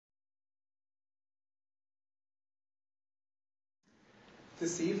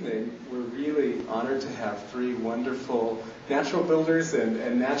This evening, we're really honored to have three wonderful natural builders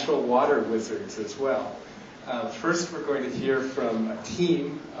and natural water wizards as well. First, we're going to hear from a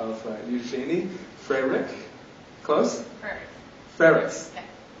team of Eugenie Frerichs. Close? Frerichs.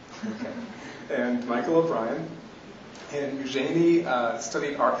 Okay. And Michael O'Brien. And Eugenie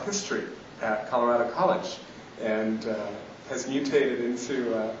studied art history at Colorado College and has mutated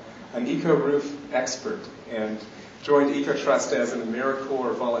into an eco-roof expert and joined EcoTrust as an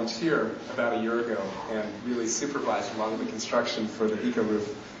AmeriCorps volunteer about a year ago and really supervised a lot of the construction for the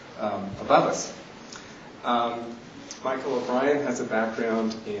eco-roof above us. Michael O'Brien has a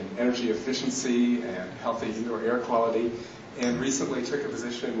background in energy efficiency and healthy indoor air quality, and recently took a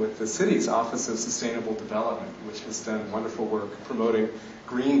position with the city's Office of Sustainable Development, which has done wonderful work promoting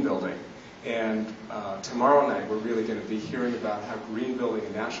green building. And tomorrow night, we're really going to be hearing about how green building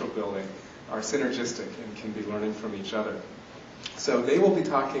and natural building are synergistic and can be learning from each other. So they will be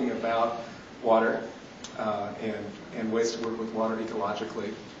talking about water and ways to work with water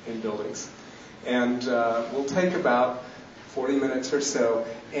ecologically in buildings. And we'll take about 40 minutes or so,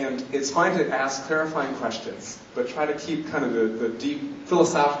 and it's fine to ask clarifying questions, but try to keep kind of the deep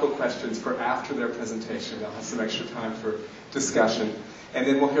philosophical questions for after their presentation. They'll have some extra time for discussion. And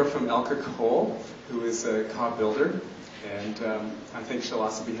then we'll hear from Elke Cole, who is a COB builder, and I think she'll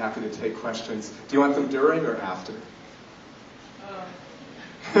also be happy to take questions. Do you want them during or after?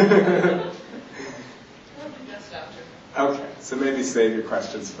 Just after. Okay, so maybe save your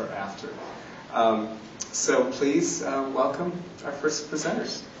questions for after. So please welcome our first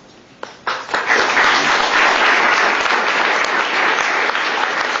presenters.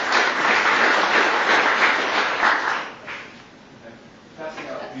 Passing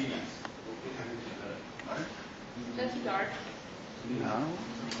out beads. That's dark. No.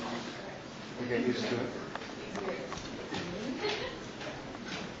 We get used to it.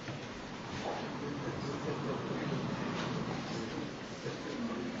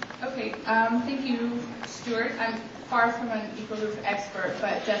 Okay, thank you, Stuart. I'm far from an eco-roof expert,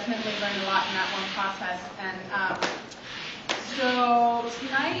 but definitely learned a lot in that one process. And so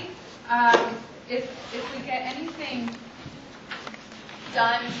tonight, if we get anything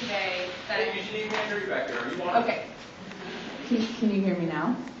done today, then... Hey, Eugenie, can't hear you back there. Are you on? Okay. Can you hear me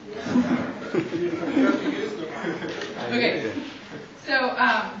now? Okay. So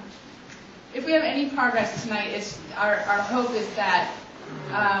if we have any progress tonight, our hope is that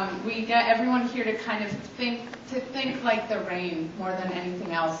we get everyone here to kind of think like the rain more than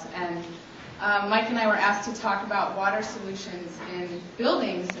anything else. And Mike and I were asked to talk about water solutions in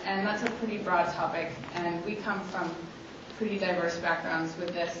buildings, and that's a pretty broad topic. And we come from pretty diverse backgrounds with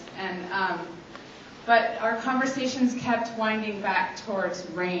this. And but our conversations kept winding back towards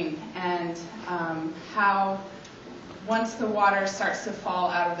rain and how once the water starts to fall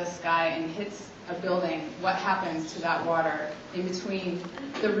out of the sky and hits a building, what happens to that water in between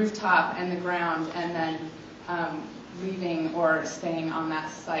the rooftop and the ground, and then leaving or staying on that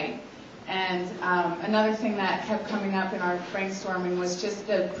site. And another thing that kept coming up in our brainstorming was just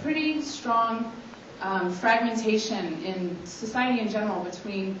the pretty strong fragmentation in society in general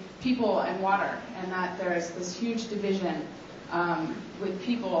between people and water, and that there's this huge division with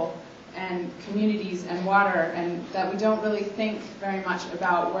people and communities and water, and that we don't really think very much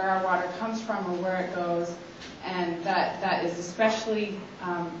about where our water comes from or where it goes, and that is especially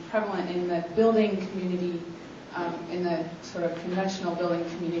prevalent in the building community, in the sort of conventional building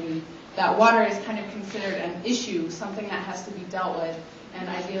community, that water is kind of considered an issue, something that has to be dealt with, and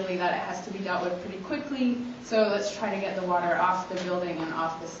ideally that it has to be dealt with pretty quickly, so let's try to get the water off the building and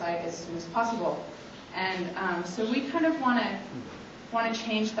off the site as soon as possible. And so we kind of want to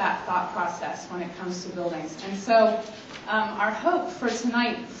change that thought process when it comes to buildings. And so our hope for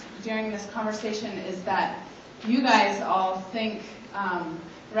tonight during this conversation is that you guys all think,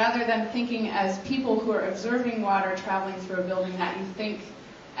 rather than thinking as people who are observing water traveling through a building, that you think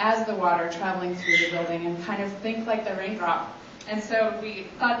as the water traveling through the building and kind of think like the raindrop. And so we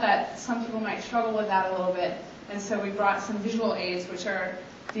thought that some people might struggle with that a little bit. And so we brought some visual aids, which are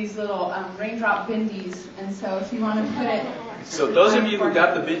these little raindrop bindies. And so if you want to put it... So those of you who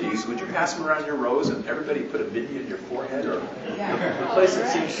got the bindies, would you pass them around your rows and everybody put a bindi in your forehead or the place that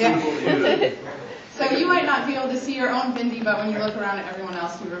seems suitable to you? So you might not be able to see your own bindi, but when you look around at everyone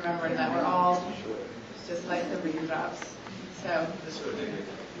else, you remember that we're all just like the raindrops. So...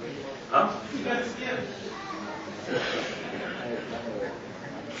 Huh?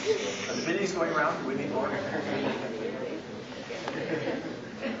 Are the bindis going around? Do we need more?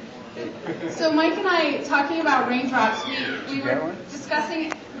 So Mike and I, talking about raindrops, we were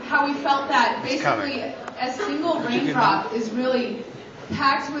discussing how we felt that basically a single raindrop is really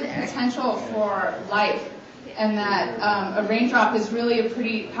packed with potential for life, and that a raindrop is really a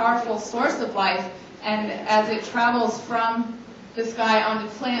pretty powerful source of life, and as it travels from the sky onto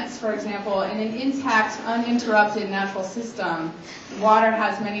plants, for example, in an intact, uninterrupted natural system, water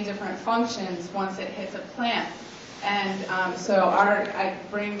has many different functions once it hits a plant. And so I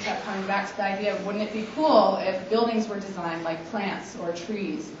brain kept coming back to the idea of, wouldn't it be cool if buildings were designed like plants or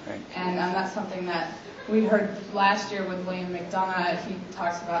trees? Right. And that's something that we heard last year with William McDonough. He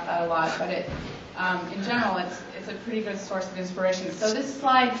talks about that a lot. But in general, it's a pretty good source of inspiration. So this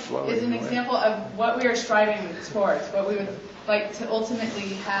slide is an example of what we are striving towards, what we would like to ultimately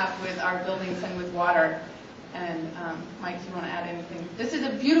have with our buildings and with water. And Mike, you want to add anything? This is a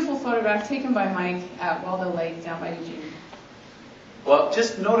beautiful photograph taken by Mike at Waldo Lake down by Eugene. Well,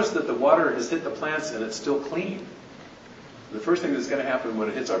 just notice that the water has hit the plants and it's still clean. The first thing that's going to happen when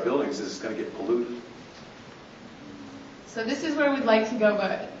it hits our buildings is it's going to get polluted. So this is where we'd like to go,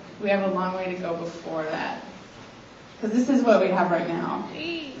 but we have a long way to go before that. Because this is what we have right now.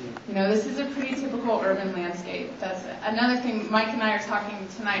 You know, this is a pretty typical urban landscape. That's another thing Mike and I are talking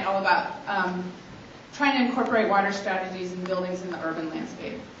tonight all about. Trying to incorporate water strategies in buildings in the urban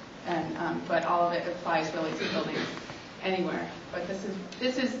landscape, and but all of it applies really to buildings anywhere. But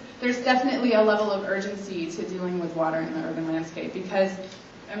there's definitely a level of urgency to dealing with water in the urban landscape, because,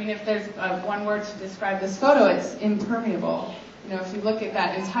 I mean, if there's one word to describe this photo, it's impermeable. You know, if you look at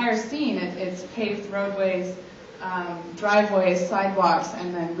that entire scene, it's paved roadways, driveways, sidewalks,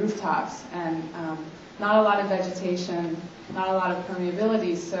 and then rooftops, and not a lot of vegetation, not a lot of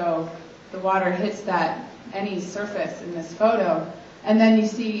permeability, so the water hits any surface in this photo, and then you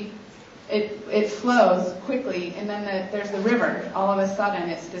see it flows quickly, and then there's the river. All of a sudden,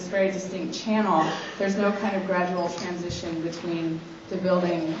 it's this very distinct channel. There's no kind of gradual transition between the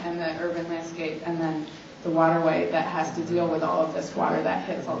building and the urban landscape, and then the waterway that has to deal with all of this water that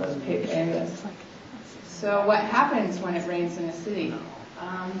hits all those paved areas. So what happens when it rains in a city?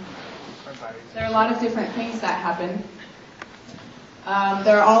 There are a lot of different things that happen.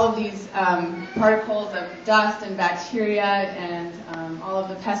 There are all of these particles of dust and bacteria and all of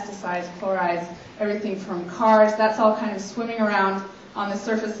the pesticides, chlorides, everything from cars. That's all kind of swimming around on the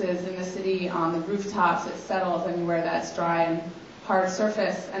surfaces in the city, on the rooftops. It settles anywhere that's dry and hard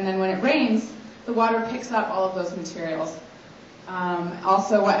surface. And then when it rains, the water picks up all of those materials.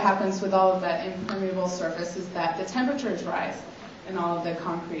 Also, what happens with all of that impermeable surface is that the temperatures rise in all of the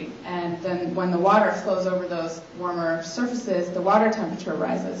concrete. And then when the water flows over those warmer surfaces, the water temperature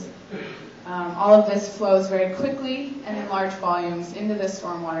rises. All of this flows very quickly and in large volumes into the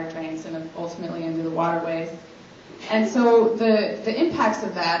stormwater drains and ultimately into the waterways. And so the impacts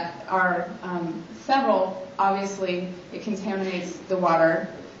of that are several. Obviously, it contaminates the water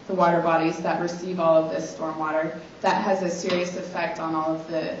bodies that receive all of this stormwater. That has a serious effect on all of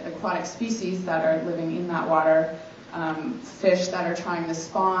the aquatic species that are living in that water. Fish that are trying to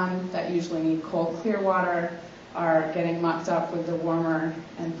spawn, that usually need cold, clear water, are getting mucked up with the warmer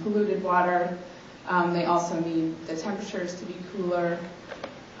and polluted water. They also need the temperatures to be cooler.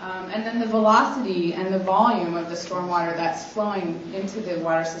 And then the velocity and the volume of the stormwater that's flowing into the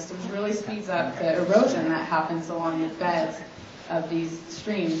water systems really speeds up the erosion that happens along the beds of these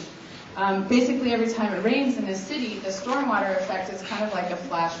streams. Basically, every time it rains in a city, the stormwater effect is kind of like a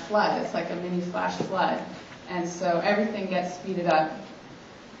flash flood. It's like a mini flash flood. And so everything gets speeded up,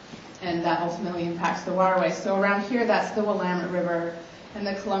 and that ultimately impacts the waterway. So around here, that's the Willamette River and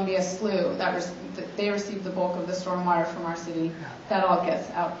the Columbia Slough. They receive the bulk of the stormwater from our city. That all gets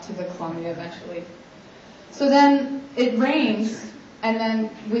out to the Columbia eventually. So then it rains, and then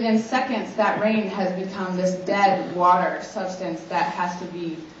within seconds, that rain has become this dead water substance that has to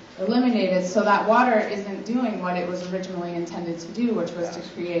be eliminated. So that water isn't doing what it was originally intended to do, which was to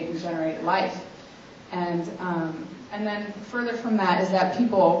create and generate life. And then further from that is that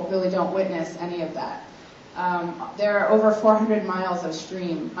people really don't witness any of that. There are over 400 miles of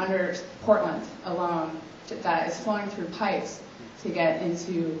stream under Portland alone that is flowing through pipes to get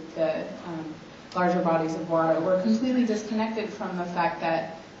into the larger bodies of water. We're completely disconnected from the fact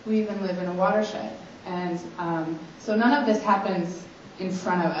that we even live in a watershed. And so none of this happens in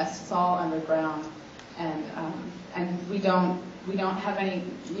front of us. It's all underground. And we don't have any,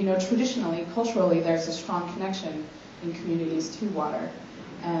 traditionally, culturally, there's a strong connection in communities to water.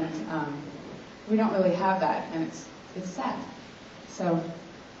 And we don't really have that, and it's sad. So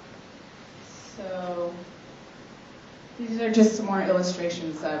these are just some more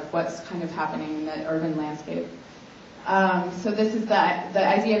illustrations of what's kind of happening in the urban landscape. So this is the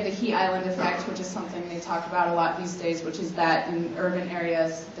idea of the heat island effect, which is something they talk about a lot these days, which is that in urban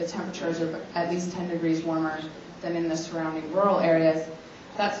areas, the temperatures are at least 10 degrees warmer than in the surrounding rural areas.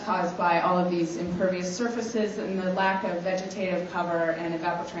 That's caused by all of these impervious surfaces and the lack of vegetative cover and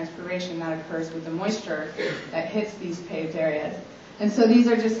evapotranspiration that occurs with the moisture that hits these paved areas. And so these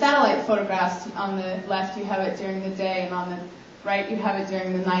are just satellite photographs. On the left you have it during the day, and on the right you have it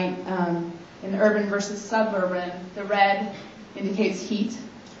during the night in urban versus suburban. The red indicates heat,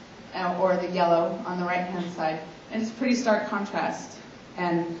 or the yellow on the right-hand side. And it's pretty stark contrast.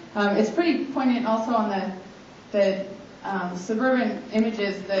 And it's pretty poignant also on the suburban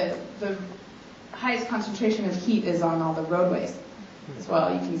images. The highest concentration of heat is on all the roadways as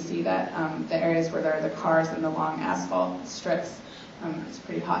well. You can see that the areas where there are the cars and the long asphalt strips, it's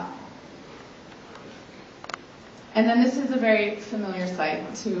pretty hot. And then this is a very familiar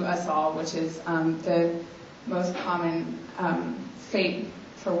sight to us all, which is the most common fate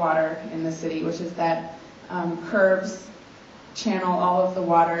for water in the city, which is that curbs channel all of the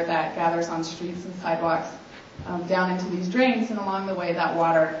water that gathers on streets and sidewalks down into these drains, and along the way that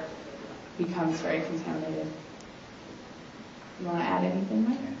water becomes very contaminated. You want to add anything,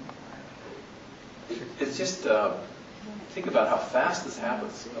 Mike? It's just, think about how fast this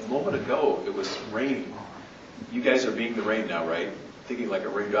happens. A moment ago, it was raining. You guys are being the rain now, right? Thinking like a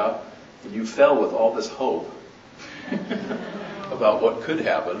raindrop. And you fell with all this hope about what could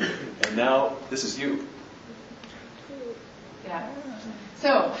happen, and now this is you. Yeah.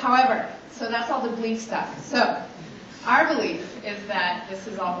 So, however, so that's all the bleak stuff. So, our belief is that this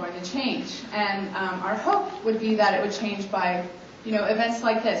is all going to change, and our hope would be that it would change by, events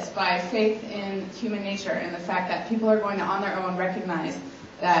like this, by faith in human nature and the fact that people are going to, on their own, recognize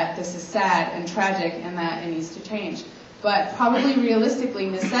that this is sad and tragic and that it needs to change. But probably realistically,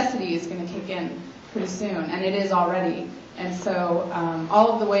 necessity is going to kick in pretty soon, and it is already. And so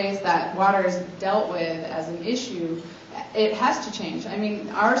all of the ways that water is dealt with as an issue, it has to change. I mean,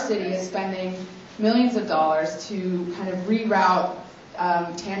 our city is spending millions of dollars to kind of reroute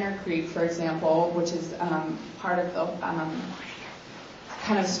Tanner Creek, for example, which is part of the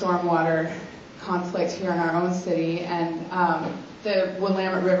kind of stormwater conflict here in our own city, and the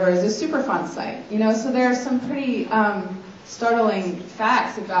Willamette River is a Superfund site. So there are some pretty startling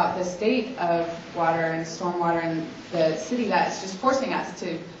facts about the state of water and stormwater in the city that's just forcing us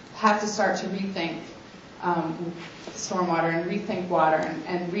to have to start to rethink stormwater and rethink water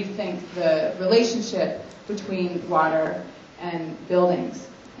and rethink the relationship between water and buildings.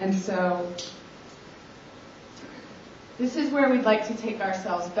 And so this is where we'd like to take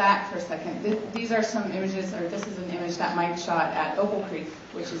ourselves back for a second. These are some images, or this is an image that Mike shot at Opal Creek,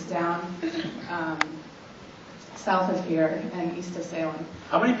 which is down south of here and east of Salem.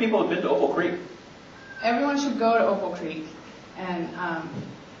 How many people have been to Opal Creek? Everyone should go to Opal Creek, and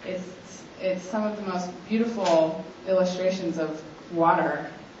it's some of the most beautiful illustrations of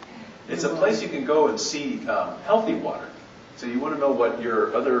water. It's a place you can go and see healthy water. So you want to know what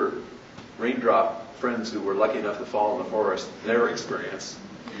your other raindrop friends who were lucky enough to fall in the forest, their experience,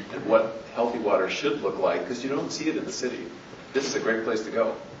 and what healthy water should look like, because you don't see it in the city. This is a great place to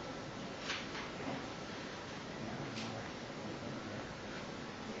go.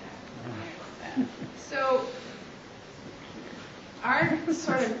 So our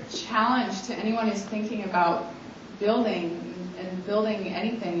sort of challenge to anyone who's thinking about building and building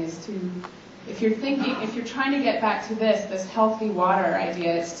anything is to, if you're trying to get back to this healthy water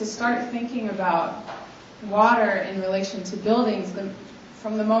idea, it's to start thinking about water in relation to buildings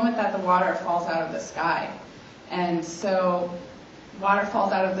from the moment that the water falls out of the sky. And so water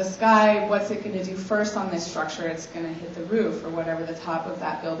falls out of the sky, what's it going to do first on this structure? It's going to hit the roof or whatever the top of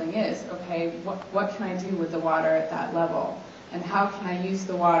that building is. Okay, what can I do with the water at that level? And how can I use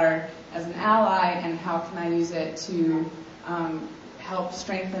the water as an ally, and how can I use it to help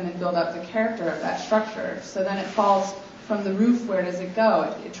strengthen and build up the character of that structure? So then it falls from the roof. Where does it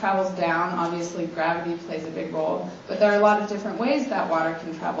go? It travels down. Obviously, gravity plays a big role, but there are a lot of different ways that water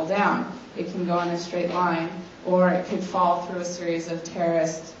can travel down. It can go in a straight line, or it could fall through a series of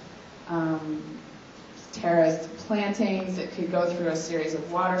terraced plantings. It could go through a series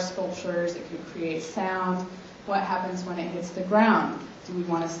of water sculptures. It could create sound. What happens when it hits the ground? Do we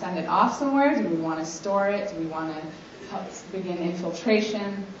want to send it off somewhere? Do we want to store it? Do we want to help begin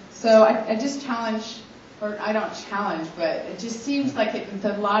infiltration? So I just challenge, or I don't challenge, but it just seems like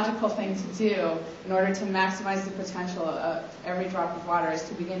the logical thing to do in order to maximize the potential of every drop of water is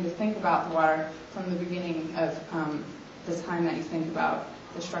to begin to think about the water from the beginning of the time that you think about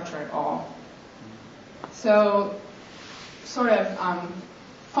the structure at all. So sort of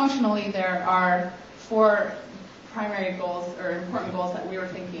functionally, there are 4 primary goals or important goals that we were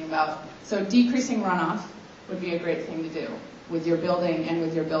thinking about. So decreasing runoff would be a great thing to do with your building and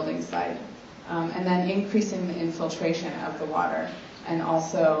with your building site. and then increasing the infiltration of the water, and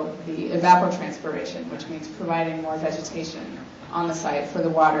also the evapotranspiration, which means providing more vegetation on the site for the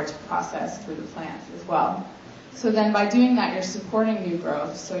water to process through the plants as well. So then by doing that, you're supporting new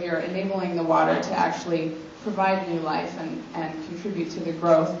growth, so you're enabling the water to actually provide new life and contribute to the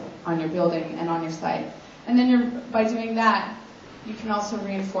growth on your building and on your site. And then by doing that, you can also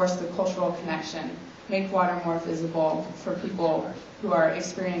reinforce the cultural connection, make water more visible for people who are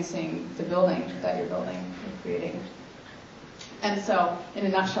experiencing the building that you're building and creating. And so, in a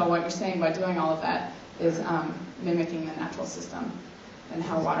nutshell, what you're saying by doing all of that is mimicking the natural system and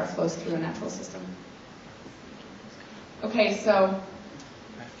how water flows through a natural system. Okay, so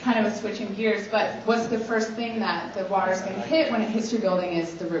kind of a switching gears, but what's the first thing that the water's going to hit when it hits your building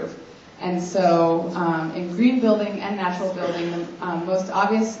is the roof. And so in green building and natural building, the most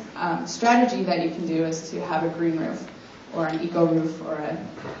obvious strategy that you can do is to have a green roof, or an eco roof, or a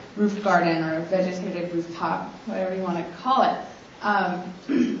roof garden, or a vegetated rooftop, whatever you want to call it.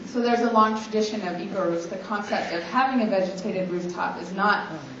 So there's a long tradition of eco roofs. The concept of having a vegetated rooftop is not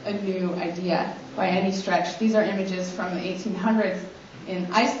a new idea by any stretch. These are images from the 1800s in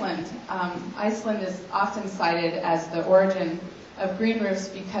Iceland. Iceland is often cited as the origin of green roofs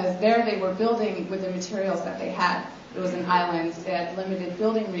because there they were building with the materials that they had. It was an island. They had limited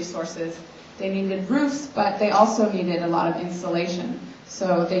building resources. They needed roofs, but they also needed a lot of insulation.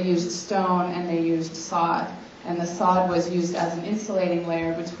 So they used stone and they used sod. And the sod was used as an insulating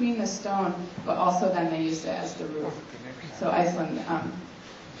layer between the stone, but also then they used it as the roof. So Iceland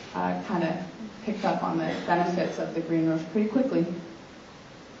kind of picked up on the benefits of the green roof pretty quickly.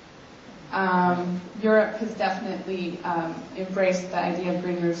 Europe has definitely embraced the idea of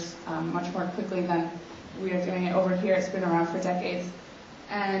green roofs much more quickly than we are doing it over here. It's been around for decades.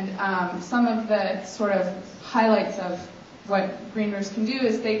 And some of the sort of highlights of what green roofs can do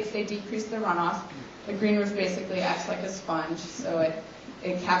is they decrease the runoff. The green roof basically acts like a sponge, so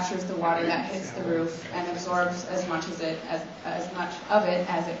it captures the water that hits the roof and absorbs as much of it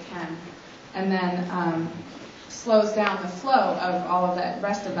as it can, and then slows down the flow of all of that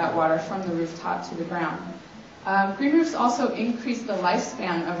rest of that water from the rooftop to the ground. Green roofs also increase the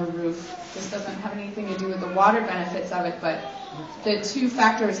lifespan of a roof. This doesn't have anything to do with the water benefits of it, but the two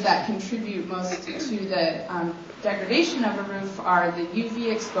factors that contribute most to the degradation of a roof are the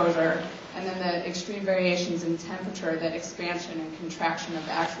UV exposure and then the extreme variations in temperature, the expansion and contraction of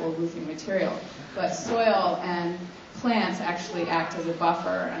the actual roofing material. But soil and plants actually act as a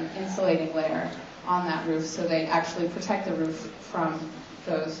buffer, an insulating layer on that roof, so they actually protect the roof from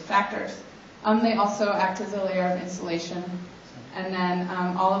those factors. They also act as a layer of insulation. And then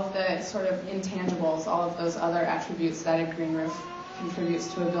all of the sort of intangibles, all of those other attributes that a green roof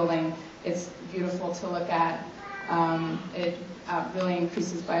contributes to a building. It's beautiful to look at. It really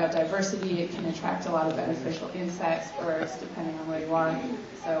increases biodiversity. It can attract a lot of beneficial insects, birds, depending on where you are.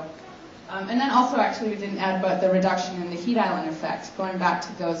 So, and then also, actually, we didn't add, but the reduction in the heat island effect. Going back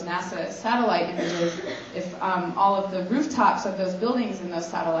to those NASA satellite images, if all of the rooftops of those buildings in those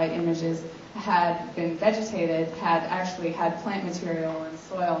satellite images had been vegetated, had actually had plant material and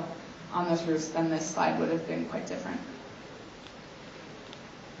soil on those roofs, then this slide would have been quite different.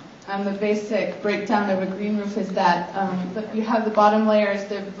 The basic breakdown of a green roof is that you have the bottom layer is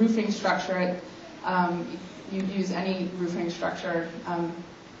the roofing structure. You use any roofing structure,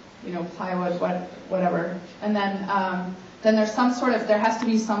 plywood, whatever, and then there has to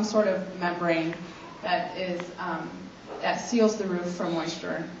be some sort of membrane that is that seals the roof from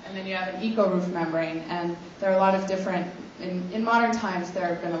moisture, and then you have an eco roof membrane, and there are a lot of different. In modern times, there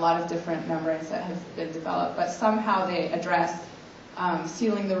have been a lot of different membranes that have been developed, but somehow they address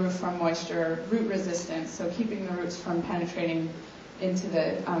sealing the roof from moisture, root resistance, so keeping the roots from penetrating into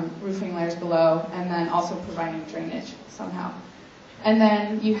the roofing layers below, and then also providing drainage somehow. And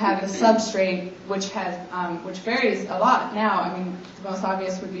then you have the substrate, which varies a lot now. I mean, the most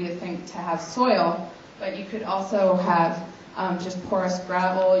obvious would be to have soil, but you could also have just porous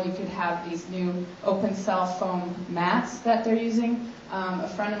gravel. You could have these new open cell foam mats that they're using. A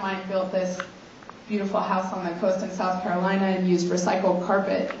friend of mine built this beautiful house on the coast in South Carolina and used recycled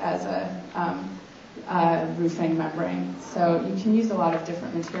carpet as a roofing membrane. So you can use a lot of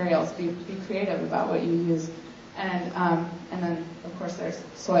different materials. Be creative about what you use. And then, of course, there's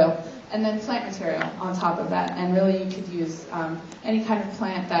soil. And then plant material on top of that. And really you could use any kind of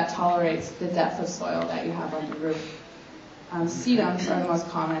plant that tolerates the depth of soil that you have on your roof. Sedums are the most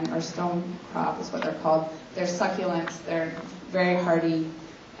common, or stone crop is what they're called. They're succulents. They're very hardy.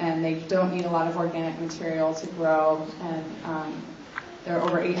 And they don't need a lot of organic material to grow, and there are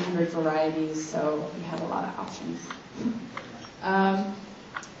over 800 varieties, so you have a lot of options.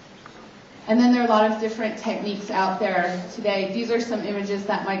 And then there are a lot of different techniques out there today. These are some images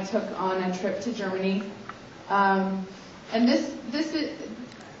that Mike took on a trip to Germany. And this is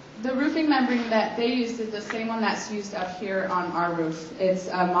the roofing membrane that they used is the same one that's used up here on our roof. It's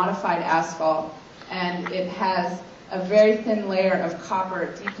a modified asphalt, and it has a very thin layer of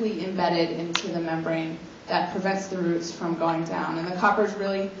copper deeply embedded into the membrane that prevents the roots from going down. And the copper is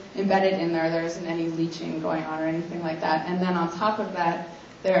really embedded in there. There isn't any leaching going on or anything like that. And then on top of that,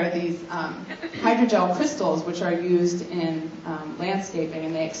 there are these hydrogel crystals, which are used in landscaping,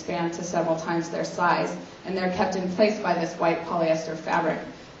 and they expand to several times their size. And they're kept in place by this white polyester fabric.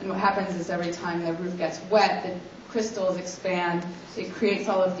 And what happens is every time the roof gets wet, the crystals expand. It creates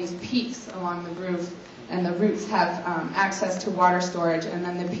all of these peaks along the roof, and the roots have access to water storage, and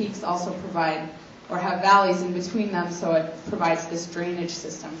then the peaks also provide or have valleys in between them, so it provides this drainage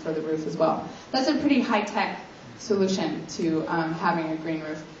system for the roof as well. That's a pretty high-tech solution to having a green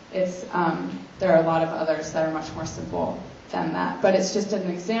roof. There are a lot of others that are much more simple than that, but it's just an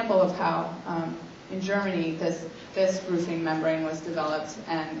example of how in Germany this roofing membrane was developed,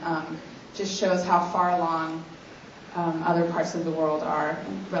 and just shows how far along other parts of the world are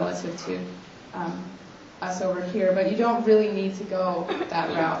relative to us over here. But you don't really need to go that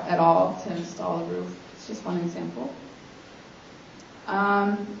route at all to install a roof. It's just one example.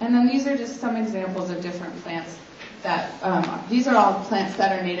 And then these are just some examples of different plants that, these are all plants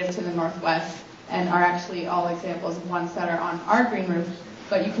that are native to the Northwest and are actually all examples of ones that are on our green roof.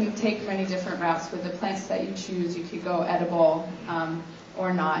 But you can take many different routes with the plants that you choose. You could go edible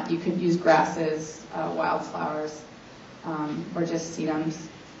or not. You could use grasses, wildflowers, or just sedums,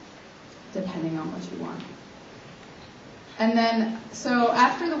 depending on what you want. And then, so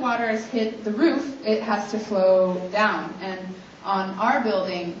after the water has hit the roof, it has to flow down. And on our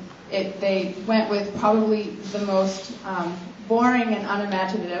building, they went with probably the most boring and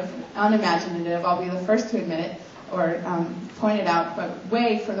unimaginative, I'll be the first to admit it, or point it out, but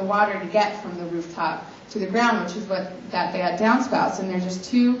way for the water to get from the rooftop to the ground, which is that they had downspouts. And there's just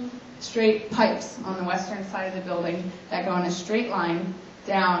two straight pipes on the western side of the building that go in a straight line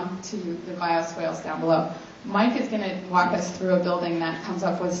down to the bioswales down below. Mike is going to walk us through a building that comes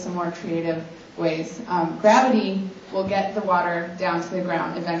up with some more creative ways. Gravity will get the water down to the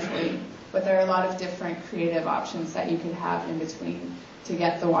ground eventually, but there are a lot of different creative options that you could have in between to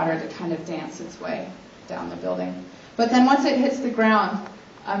get the water to kind of dance its way down the building. But then once it hits the ground,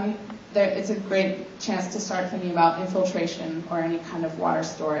 it's a great chance to start thinking about infiltration or any kind of water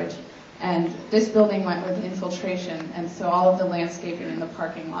storage. And this building went with infiltration, and so all of the landscaping in the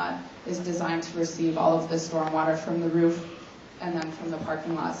parking lot is designed to receive all of the stormwater from the roof and then from the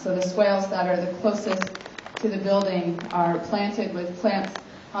parking lot. So the swales that are the closest to the building are planted with plants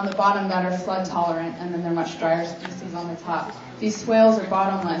on the bottom that are flood tolerant, and then they're much drier species on the top. These swales are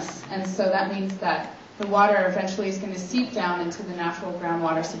bottomless, and so that means that the water eventually is going to seep down into the natural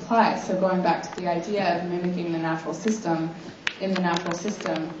groundwater supply. So going back to the idea of mimicking the natural system, in the natural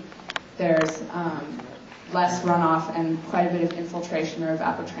system, there's less runoff and quite a bit of infiltration or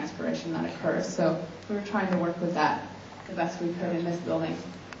evapotranspiration that occurs. So we were trying to work with that the best we could in this building.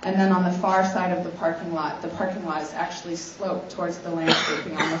 And then on the far side of the parking lot is actually sloped towards the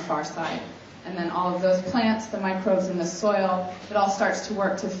landscaping on the far side. And then all of those plants, the microbes in the soil, it all starts to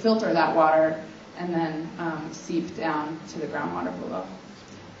work to filter that water and then seep down to the groundwater below.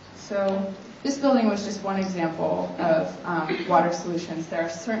 So this building was just one example of water solutions. There are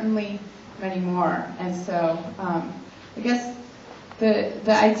certainly many more. And so I guess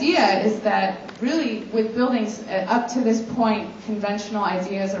the idea is that really with buildings, up to this point, conventional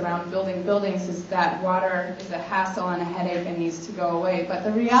ideas around building buildings is that water is a hassle and a headache and needs to go away. But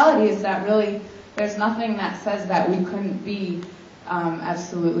the reality is that really there's nothing that says that we couldn't be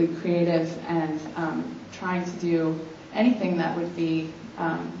absolutely creative and trying to do anything that would be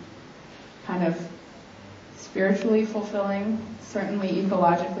kind of spiritually fulfilling, certainly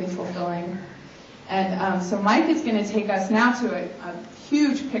ecologically fulfilling. And so Mike is going to take us now to a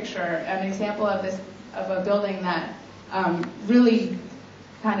huge picture, an example of a building that really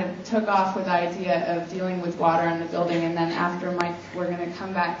kind of took off with the idea of dealing with water in the building. And then after Mike, we're going to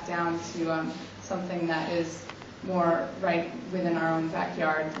come back down to something that is more right within our own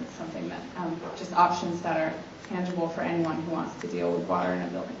backyard, something that just options that are tangible for anyone who wants to deal with water in a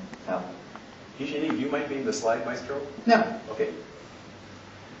building. So, Eugenie, you might be the slide maestro? No. Okay.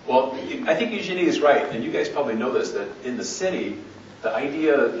 Well, I think Eugenie is right, and you guys probably know this, that in the city, the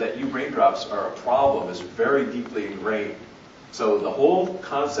idea that raindrops are a problem is very deeply ingrained. So the whole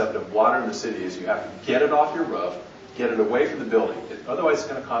concept of water in the city is you have to get it off your roof, get it away from the building. Otherwise, it's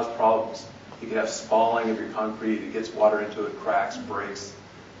going to cause problems. You can have spalling of your concrete, it gets water into it, cracks, breaks.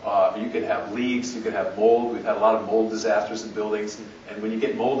 You could have leaks, you could have mold. We've had a lot of mold disasters in buildings. And when you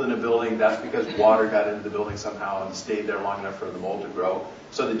get mold in a building, that's because water got into the building somehow and stayed there long enough for the mold to grow.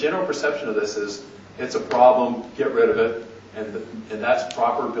 So the general perception of this is, it's a problem, get rid of it, and that's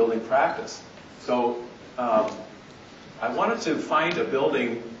proper building practice. So I wanted to find a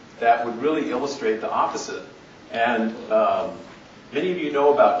building that would really illustrate the opposite. And many of you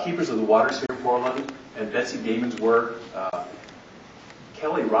know about Keepers of the Waters here in Portland and Betsy Damon's work.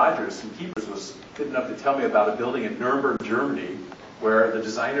 Kelly Rogers from Keepers was good enough to tell me about a building in Nuremberg, Germany, where the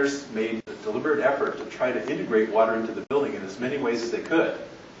designers made a deliberate effort to try to integrate water into the building in as many ways as they could.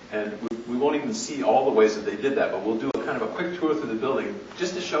 And we won't even see all the ways that they did that, but we'll do a kind of a quick tour through the building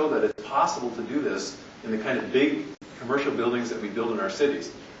just to show that it's possible to do this in the kind of big commercial buildings that we build in our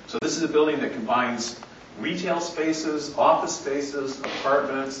cities. So this is a building that combines retail spaces, office spaces,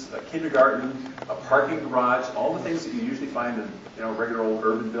 apartments, a kindergarten, a parking garage, all the things that you usually find in regular old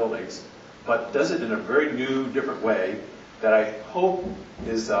urban buildings, but does it in a very new, different way that I hope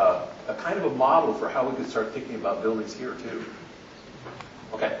is a kind of a model for how we could start thinking about buildings here too.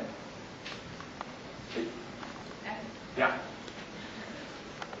 Okay. Yeah.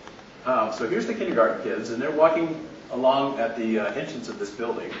 So here's the kindergarten kids, and they're walking along at the entrance of this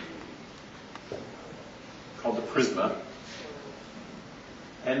building called the Prisma.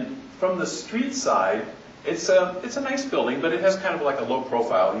 And from the street side, it's a nice building, but it has kind of like a low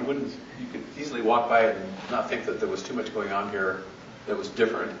profile. You could easily walk by it and not think that there was too much going on here that was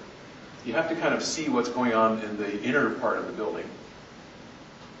different. You have to kind of see what's going on in the inner part of the building.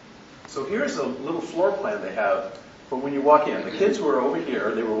 So here's a little floor plan they have for when you walk in. The kids were over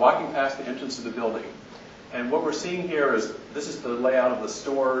here. They were walking past the entrance of the building. And what we're seeing here is, this is the layout of the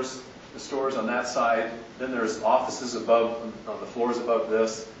stores on that side. Then there's offices above, on the floors above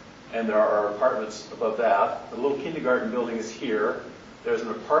this, and there are apartments above that. The little kindergarten building is here. There's an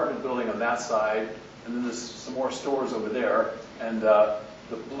apartment building on that side, and then there's some more stores over there. And the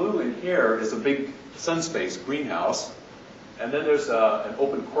blue in here is a big sun space greenhouse. And then there's an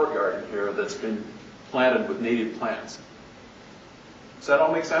open courtyard in here that's been planted with native plants. Does that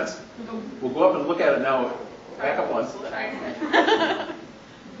all make sense? We'll go up and look at it now. Back up one. Does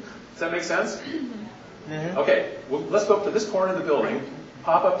that make sense? Okay, well, let's go up to this corner of the building,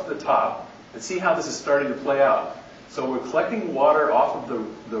 pop up to the top, and see how this is starting to play out. So we're collecting water off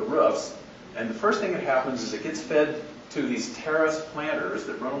of the roofs, and the first thing that happens is it gets fed to these terrace planters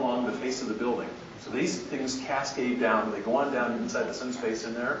that run along the face of the building. So these things cascade down, and they go on down inside the sun space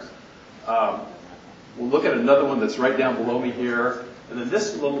in there. We'll look at another one that's right down below me here. And then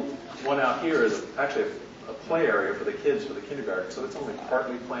this little one out here is actually a play area for the kids for the kindergarten. So it's only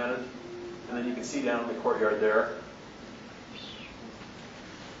partly planted. And then you can see down in the courtyard there.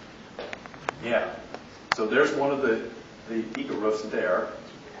 Yeah. So there's one of the eco roofs there.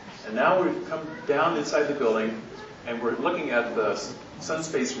 And now we've come down inside the building, and we're looking at the sun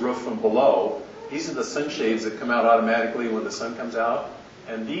space roof from below. These are the sunshades that come out automatically when the sun comes out.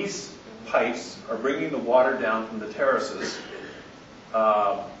 And these pipes are bringing the water down from the terraces.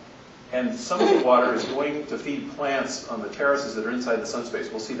 And some of the water is going to feed plants on the terraces that are inside the sun space.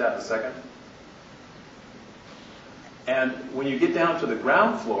 We'll see that in a second. And when you get down to the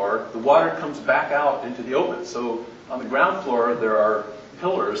ground floor, the water comes back out into the open. So on the ground floor, there are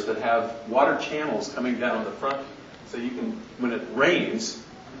pillars that have water channels coming down the front. So you can, when it rains,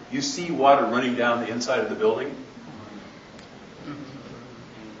 you see water running down the inside of the building.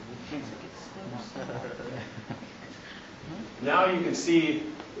 Now you can see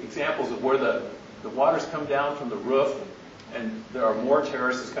examples of where the waters come down from the roof, and there are more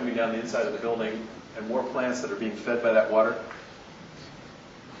terraces coming down the inside of the building, and more plants that are being fed by that water.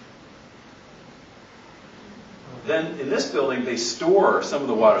 Then in this building, they store some of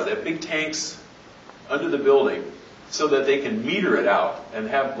the water. They have big tanks under the building so that they can meter it out and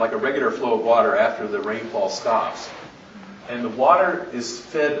have like a regular flow of water after the rainfall stops. And the water is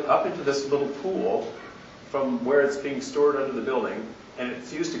fed up into this little pool from where it's being stored under the building, and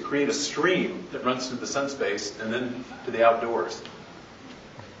it's used to create a stream that runs through the sun space and then to the outdoors.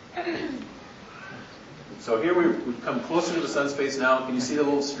 So here we've come closer to the sun space now. Can you see the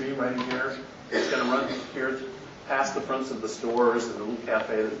little stream right in here? It's going to run here past the fronts of the stores and the little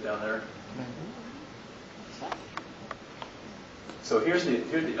cafe that's down there. So here's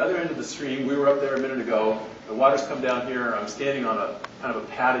the other end of the stream. We were up there a minute ago. The water's come down here. I'm standing on a kind of a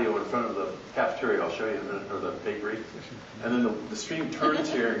patio in front of the cafeteria. I'll show you in a minute, or the bakery. And then the stream turns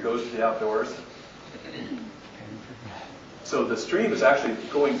here and goes to the outdoors. So the stream is actually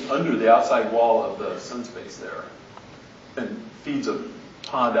going under the outside wall of the sun space there and feeds a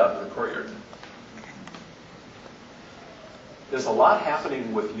pond out in the courtyard. there's a lot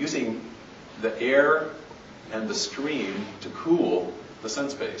happening with using the air and the stream to cool the sun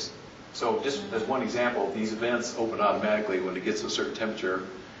space. So just as one example, these vents open automatically when it gets to a certain temperature,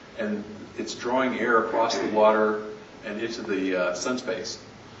 and it's drawing air across the water and into the sun space.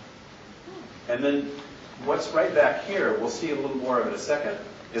 And then what's right back here, we'll see a little more of in a second,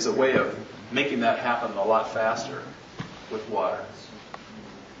 is a way of making that happen a lot faster with water.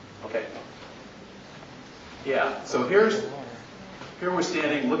 Okay. Yeah, so here we're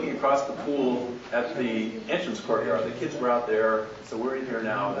standing looking across the pool at the entrance courtyard. The kids were out there, so we're in here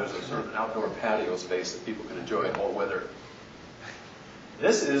now. There's a sort of an outdoor patio space that people can enjoy in all weather.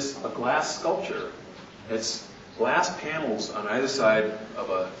 This is a glass sculpture. It's glass panels on either side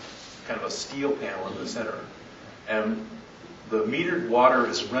of a kind of a steel panel in the center. And the metered water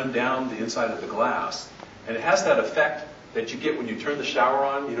is run down the inside of the glass. And it has that effect that you get when you turn the shower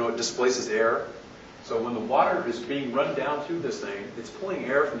on. You know, it displaces air. So when the water is being run down through this thing, it's pulling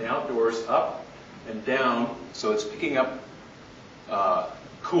air from the outdoors up and down. So it's picking up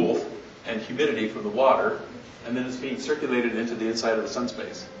cool and humidity from the water. And then it's being circulated into the inside of the sun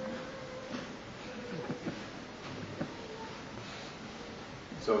space.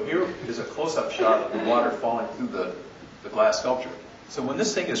 So here is a close-up shot of the water falling through the glass sculpture. So when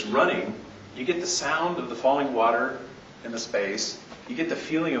this thing is running, you get the sound of the falling water in the space. You get the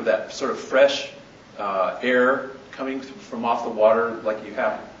feeling of that sort of fresh air coming from off the water like you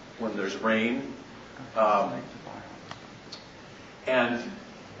have when there's rain. And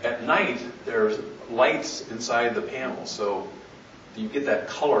at night, there's lights inside the panel, so you get that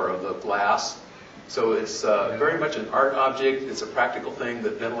color of the glass. So it's very much an art object. It's a practical thing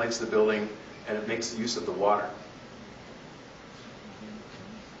that ventilates the building, and it makes use of the water.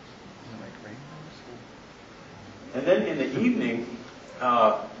 And then in the evening,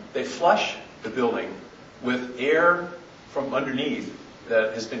 they flush the building with air from underneath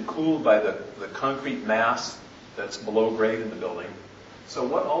that has been cooled by the concrete mass that's below grade in the building. So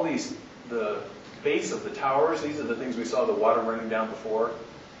what all these, the base of the towers, these are the things we saw the water running down before,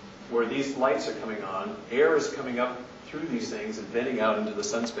 where these lights are coming on, air is coming up through these things and venting out into the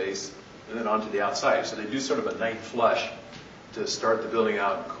sun space and then onto the outside. So they do sort of a night flush to start the building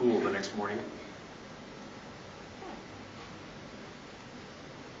out and cool the next morning.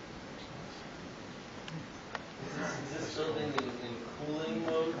 Is this building in cooling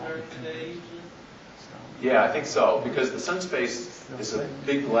mode during the day? Yeah, I think so, because the sun space is a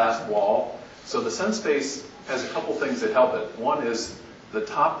big glass wall. So the sun space has a couple things that help it. One is the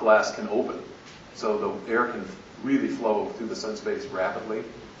top glass can open, so the air can really flow through the sun space rapidly.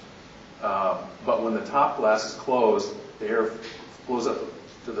 But when the top glass is closed, the air flows up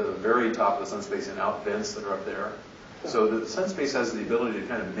to the very top of the sun space and out vents that are up there. So the sun space has the ability to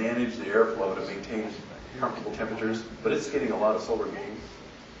kind of manage the airflow to maintain comfortable temperatures, but it's getting a lot of solar gain.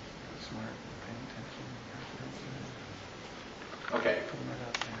 Okay.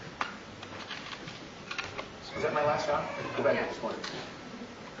 Is that my last shot? Go back to this one.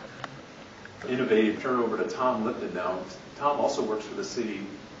 Innovative. Turn it over to Tom Lipton now. Tom also works for the city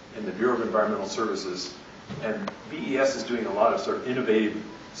in the Bureau of Environmental Services, and BES is doing a lot of sort of innovative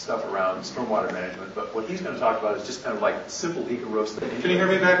stuff around stormwater management, but what he's going to talk about is just kind of like simple eco-roast. Can you hear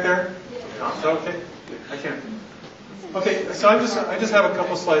me back there? Okay. I can. Okay, so I just have a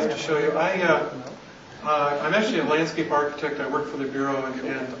couple slides to show you. I'm actually a landscape architect. I work for the Bureau,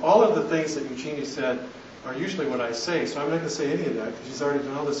 and all of the things that Eugenie said are usually what I say, so I'm not going to say any of that because she's already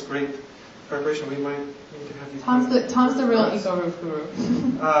done all this great preparation. We might need to have you. Tom's the real eco-roof guru.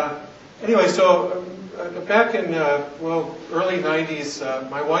 Anyway, so back in, early 90s,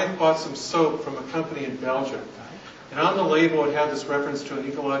 my wife bought some soap from a company in Belgium. And on the label it had this reference to an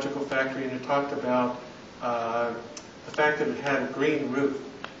ecological factory, and it talked about the fact that it had a green roof,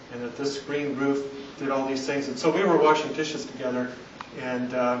 and that this green roof did all these things. And so we were washing dishes together,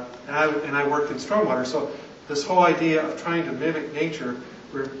 and I worked in stormwater. So this whole idea of trying to mimic nature,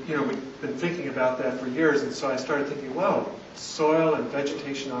 we've been thinking about that for years. And so I started thinking, well, soil and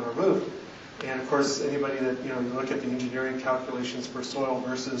vegetation on a roof. And of course, anybody that, you look at the engineering calculations for soil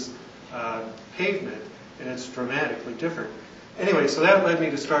versus pavement, and it's dramatically different. Anyway, so that led me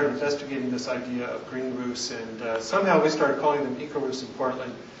to start investigating this idea of green roofs, and somehow we started calling them eco-roofs in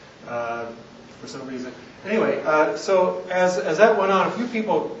Portland for some reason. Anyway, so as that went on, a few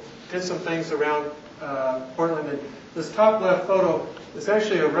people did some things around Portland, and this top left photo is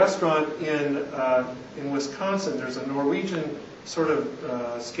actually a restaurant in Wisconsin. There's a Norwegian sort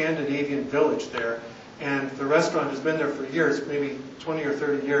of Scandinavian village there, and the restaurant has been there for years, maybe 20 or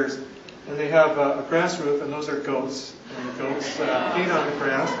 30 years, and they have a grass roof, and those are goats, and the goats feed on the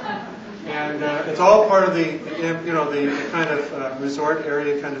grass. And it's all part of the kind of resort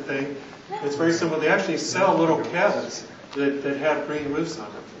area kind of thing. It's very simple. They actually sell little cabins that have green roofs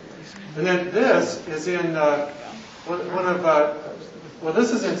on them. And then this is in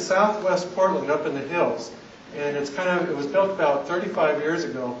this is in southwest Portland, up in the hills. And it was built about 35 years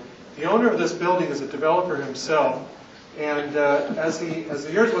ago. The owner of this building is a developer himself. And as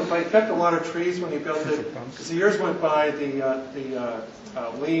the years went by, he kept a lot of trees when he built it. As the years went by, the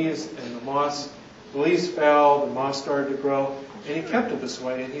leaves and the leaves fell, the moss started to grow, and he kept it this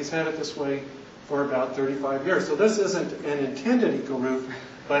way. And he's had it this way for about 35 years. So this isn't an intended eco roof,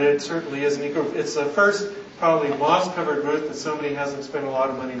 but it certainly is an eco roof. It's the first probably moss-covered roof that somebody hasn't spent a lot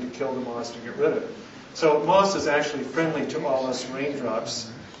of money to kill the moss to get rid of it. So moss is actually friendly to all us raindrops,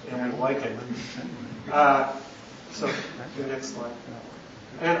 and we like it. So the next slide.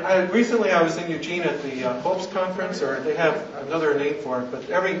 And recently I was in Eugene at the Hopes Conference, or they have another name for it, but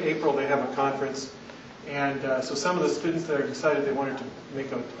every April they have a conference. And so some of the students there decided they wanted to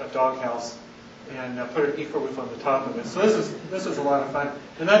make a doghouse and put an eco roof on the top of it. So this is a lot of fun.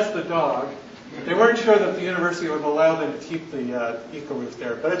 And that's the dog. They weren't sure that the university would allow them to keep the eco roof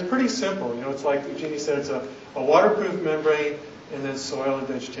there, but it's pretty simple. It's like Eugenie said, it's a waterproof membrane and then soil and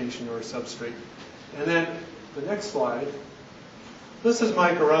vegetation or a substrate. And then the next slide. This is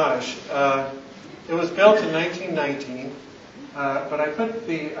my garage. It was built in 1919, but I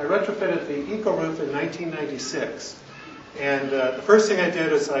retrofitted the eco roof in 1996. And the first thing I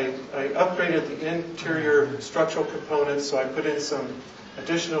did is I upgraded the interior structural components, so I put in some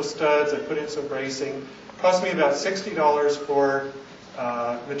additional studs, I put in some bracing. It cost me about $60 for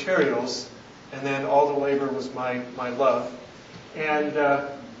materials, and then all the labor was my love. And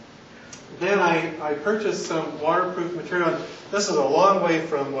then I purchased some waterproof material. This is a long way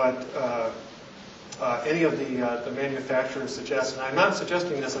from what any of the manufacturers suggest. And I'm not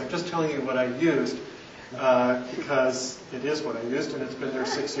suggesting this, I'm just telling you what I used, because it is what I used, and it's been there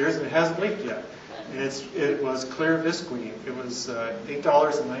 6 years, and it hasn't leaked yet. And it was clear visqueen. It was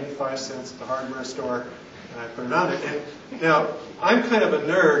 $8.95 at the hardware store, and I put it on it. And now, I'm kind of a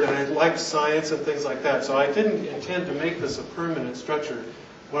nerd, and I like science and things like that, so I didn't intend to make this a permanent structure.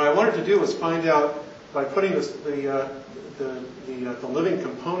 What I wanted to do was find out, by putting the living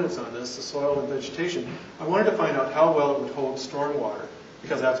components on this, the soil and vegetation, I wanted to find out how well it would hold stormwater,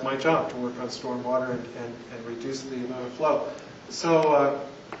 because that's my job, to work on stormwater and reduce the amount of flow. So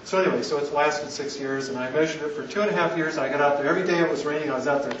anyway, so it's lasted 6 years, and I measured it for 2.5 years. I got out there every day it was raining. I was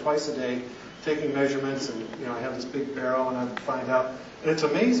out there twice a day taking measurements, and I have this big barrel, and I would find out. And it's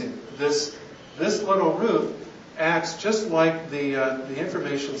amazing. This little roof acts just like the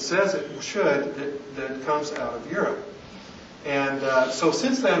information says it should that comes out of Europe. And so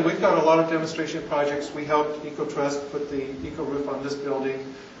since then, we've got a lot of demonstration projects. We helped EcoTrust put the eco roof on this building.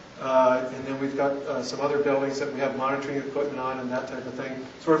 And then we've got some other buildings that we have monitoring equipment on and that type of thing.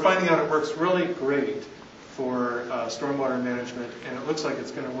 So we're finding out it works really great for stormwater management, and it looks like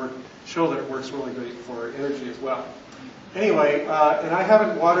it's going to show that it works really great for energy as well. Anyway, and I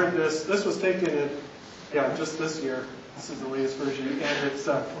haven't watered this. This was taken in, just this year. This is the latest version, and it's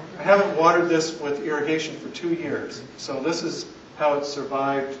I haven't watered this with irrigation for 2 years. So this is how it's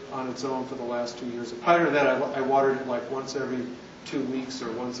survived on its own for the last 2 years. Prior to that, I watered it like once every 2 weeks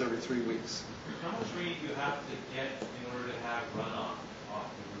or once every 3 weeks. How much rain do you have to get in order to have runoff off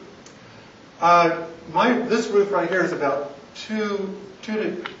the roof? This roof right here is about 2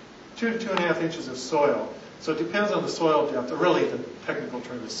 to 2.5 inches of soil. So it depends on the soil depth, or really the technical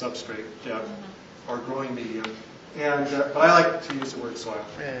term is substrate depth or growing medium. And but I like to use the word soil.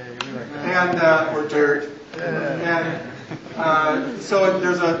 Or dirt. And so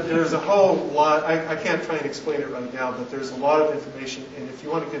there's a whole lot. I can't try and explain it right now, but there's a lot of information. And if you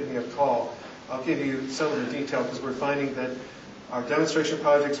want to give me a call, I'll give you some of the detail, because we're finding that our demonstration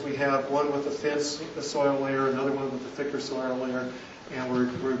projects, we have one with a thin soil layer, another one with a thicker soil layer, and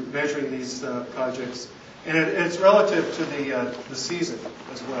we're measuring these projects. And it's relative to the season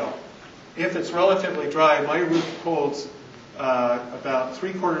as well. If it's relatively dry, my roof holds about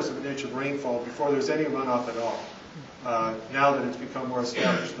 3/4 of an inch of rainfall before there's any runoff at all. Now that it's become more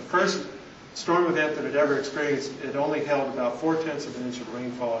established. The first storm event that it ever experienced, it only held about 4/10 of an inch of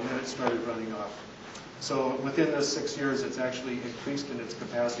rainfall, and then it started running off. So within those 6 years, it's actually increased in its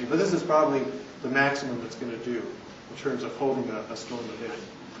capacity. But this is probably the maximum it's going to do in terms of holding a storm event.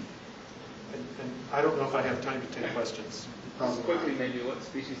 And I don't know if I have time to take questions. Just quickly, maybe, what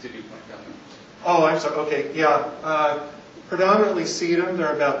species did you point out? Oh, I'm sorry. Okay, yeah. Predominantly sedum. There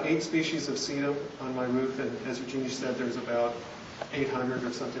are about 8 species of sedum on my roof, and as Eugenie said, there's about 800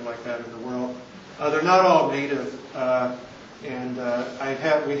 or something like that in the world. They're not all native. And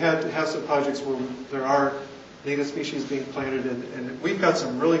we had to have some projects where there are native species being planted, and we've got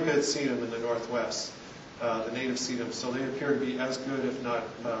some really good sedum in the Northwest, the native sedum. So they appear to be as good, if not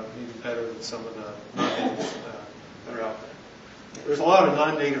maybe better than some of the non-natives that are out there. There's a lot of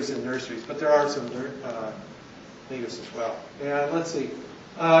non-natives in nurseries, but there are some natives as well. And let's see.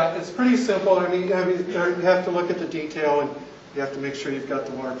 It's pretty simple. I mean, you have to look at the detail, and you have to make sure you've got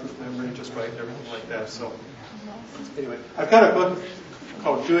the waterproof membrane just right and everything like that. So anyway, I've got a book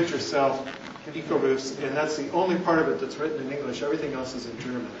called Do It Yourself, Eco Roofs, and that's the only part of it that's written in English. Everything else is in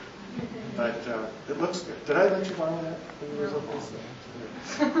German. But it looks good. Did I let you borrow that?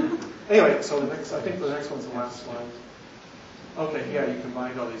 Anyway, so I think the next one's the last slide. Okay, yeah, you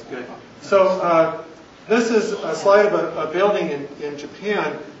combined all these. Good. So this is a slide of a building in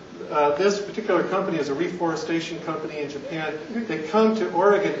Japan. This particular company is a reforestation company in Japan. They come to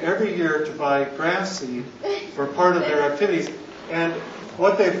Oregon every year to buy grass seed for part of their activities. And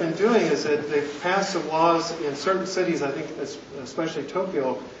what they've been doing is that they've passed some laws in certain cities, I think especially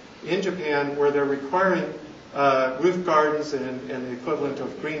Tokyo, in Japan, where they're requiring roof gardens and the equivalent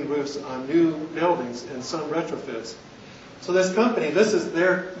of green roofs on new buildings and some retrofits. So this company, this is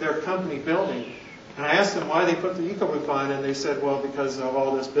their company building. And I asked them why they put the eco roof on, and they said, well, because of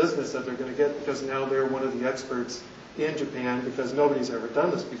all this business that they're going to get, because now they're one of the experts in Japan, because nobody's ever done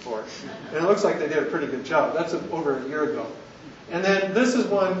this before. And it looks like they did a pretty good job. That's over a year ago. And then this is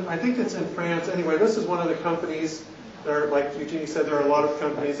one, I think it's in France. Anyway, this is one of the companies. There, like Eugenie said, there are a lot of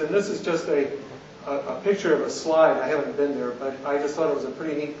companies. And this is just a picture of a slide. I haven't been there, but I just thought it was a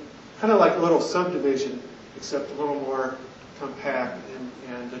pretty neat, kind of like a little subdivision, except a little more compact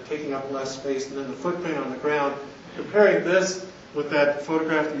and taking up less space. And then the footprint on the ground, comparing this with that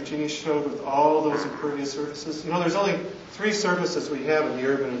photograph that Eugenie showed with all those impervious surfaces. You know, there's only 3 surfaces we have in the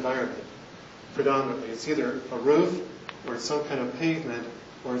urban environment, predominantly. It's either a roof, or it's some kind of pavement,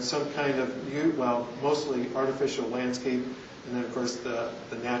 or it's some kind of, mostly artificial landscape, and then, of course, the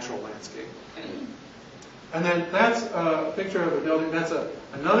natural landscape. And then that's a picture of a building. That's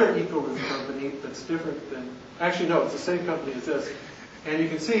another eco-roof company that's different than, actually, no, it's the same company as this. And you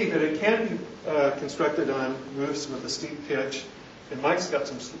can see that it can be constructed on roofs with a steep pitch. And Mike's got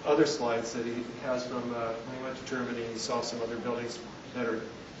some other slides that he has from when he went to Germany. He saw some other buildings that are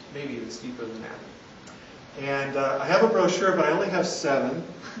maybe even steeper than that. And I have a brochure, but I only have 7.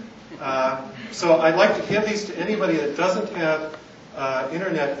 So I'd like to give these to anybody that doesn't have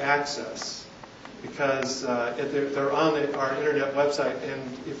internet access, because they're on our internet website. And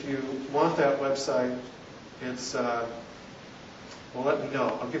if you want that website, it's, well, let me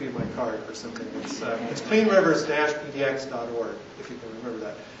know. I'll give you my card or something. It's cleanrivers-pdx.org, if you can remember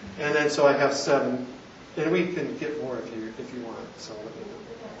that. And then so I have 7. And we can get more if you want. So let me know.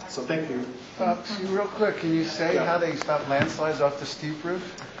 So thank you. Real quick, can you say how they stop landslides off the steep roof?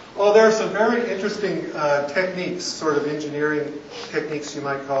 Well, there are some very interesting techniques, sort of engineering techniques you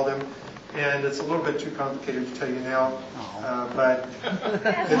might call them, and it's a little bit too complicated to tell you now, but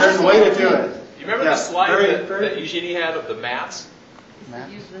there's a way to do it. You remember the slide that Eugenie had of the mats?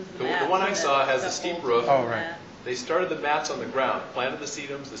 The one I saw has a steep roof. Oh, right. They started the mats on the ground, planted the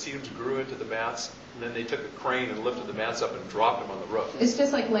sedums grew into the mats, and then they took a crane and lifted the mats up and dropped them on the roof. It's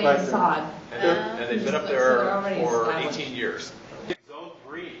just like laying sod. And they've been up there for established. 18 years. Zone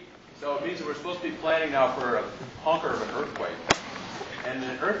 3. So it means that we're supposed to be planning now for a honker of an earthquake. And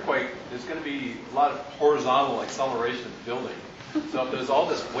an earthquake, there's going to be a lot of horizontal acceleration of the building. So if there's all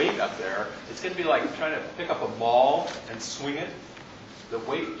this weight up there, it's going to be like trying to pick up a ball and swing it. The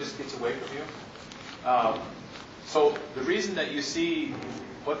weight just gets away from you. So the reason that you see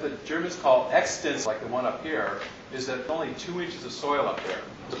what the Germans call extents, like the one up here, is that only 2 inches of soil up there.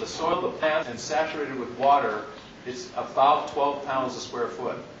 So the soil, the plant, and saturated with water, it's about 12 pounds a square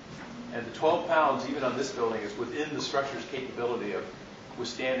foot. And the 12 pounds, even on this building, is within the structure's capability of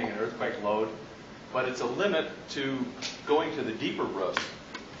withstanding an earthquake load. But it's a limit to going to the deeper roofs,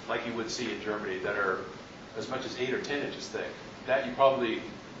 like you would see in Germany, that are as much as 8 or 10 inches thick. That you probably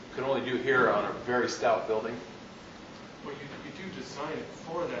could only do here on a very stout building. Well, you do design it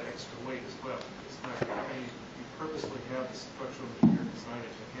for that extra weight as well. It's not, you purposely have the structural engineer design it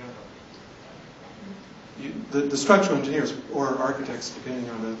to handle it. The structural engineers or architects, depending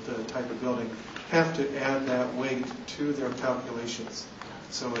on the type of building, have to add that weight to their calculations.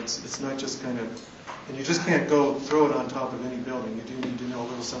 So it's not just kind of, and you just can't go throw it on top of any building. You do need to know a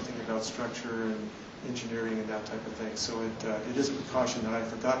little something about structure and engineering and that type of thing. So it is a precaution that I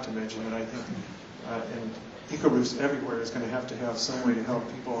forgot to mention that I think, and eco-roofs everywhere is going to have some way to help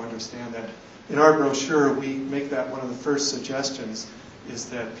people understand that. In our brochure, we make that one of the first suggestions, is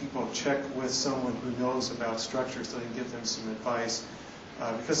that people check with someone who knows about structures so they can give them some advice.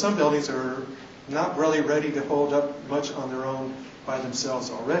 Because some buildings are not really ready to hold up much on their own by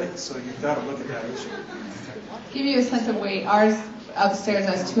themselves already. So you've got to look at that issue. Give you a sense of weight. Ours upstairs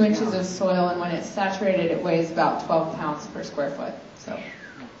has 2 inches of soil, and when it's saturated, it weighs about 12 pounds per square foot. So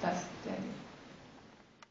that's the idea.